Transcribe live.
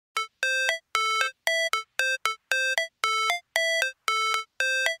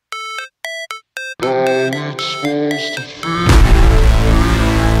Never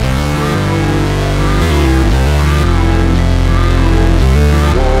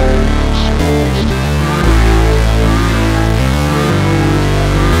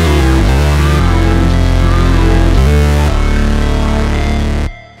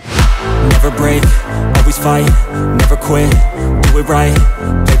break, always fight, never quit, do it right,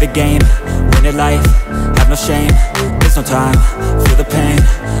 play the game, win it life, have no shame, there's no time, feel the pain,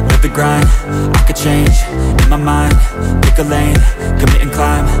 live the grind, I could change, in my mind, pick a lane, commit and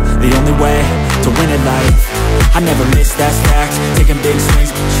climb, the only way to win it life. I never miss, that's fact, taking big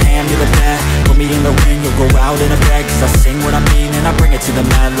swings, hand me the bat, put me in the ring, you'll go out in a bag, cause I sing what I mean and I bring it to the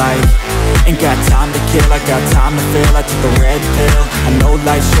mad light. Ain't got time to kill, I got time to feel, I took the red pill, I know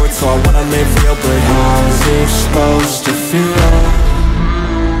life's short so I wanna live real, but how's it supposed to feel?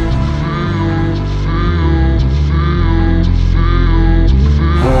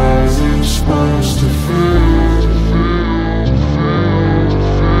 How's it supposed to feel?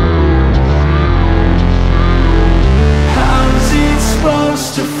 How's it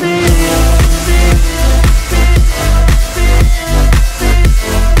supposed to feel?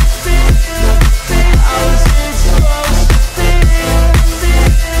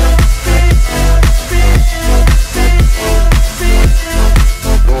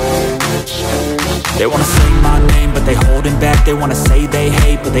 They wanna say my name, but they holding back. They wanna say they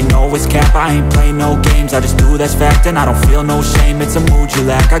hate, but they know it's cap. I ain't play no games, I just do, that's fact. And I don't feel no shame, it's a mood you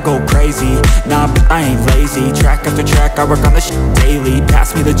lack. I go crazy, nah, but I ain't lazy. Track after track, I work on this shit daily.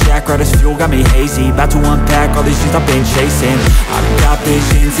 Pass me the jack, right as fuel, got me hazy. About to unpack all these things I've been chasing. I've got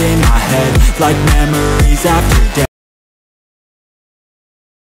visions in my head, like memories after death.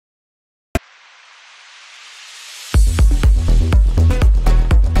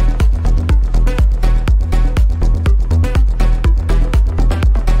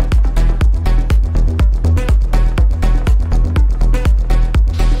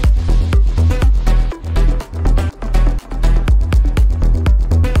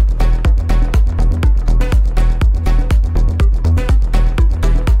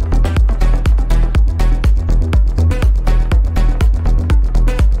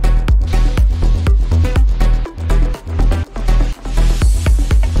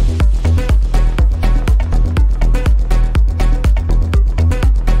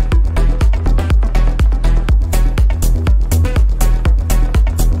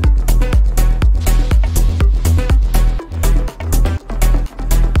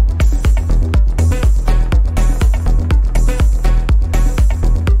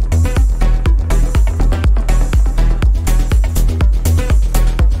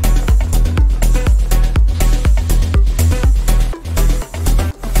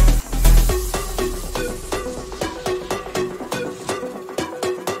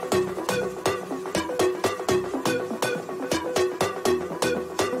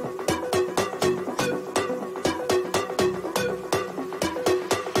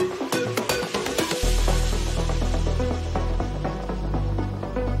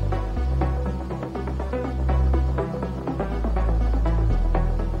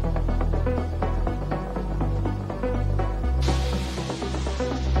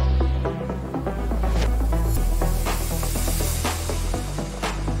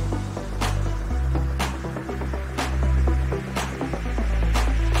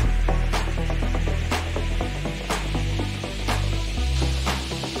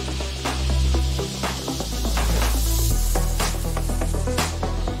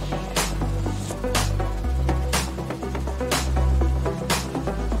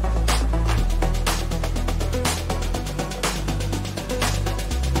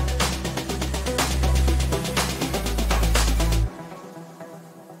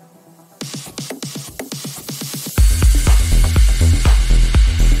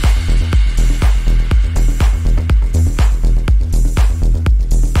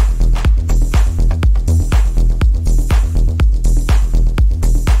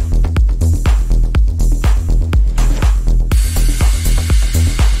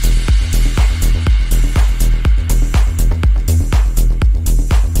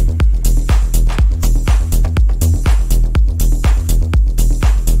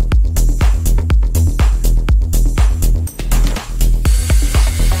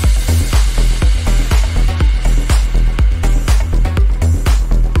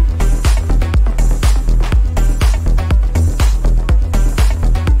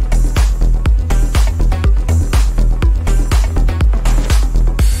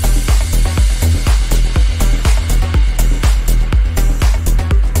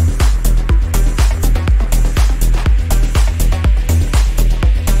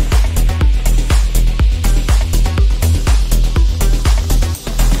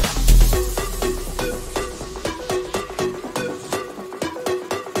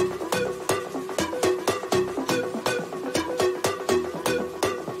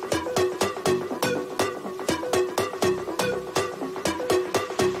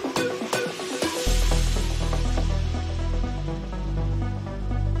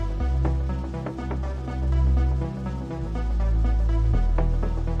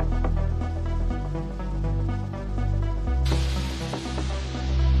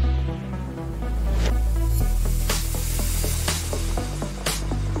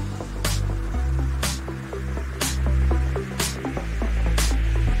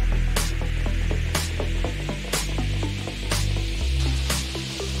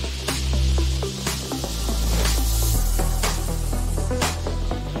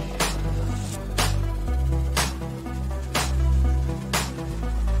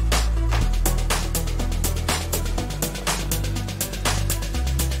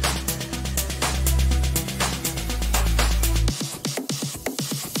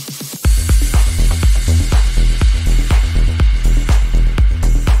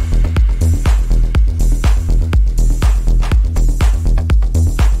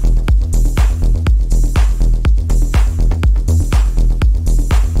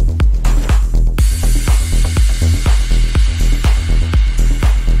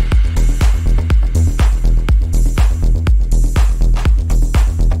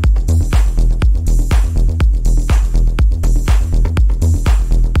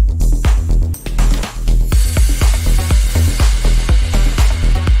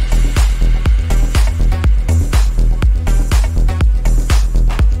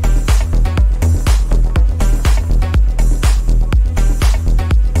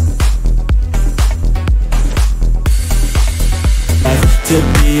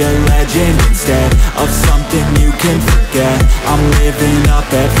 be a legend instead of something you can forget. I'm living up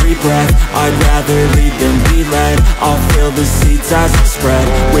every breath, I'd rather lead than be led. I'll fill the seats as I spread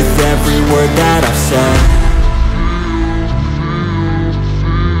with every word that I've said.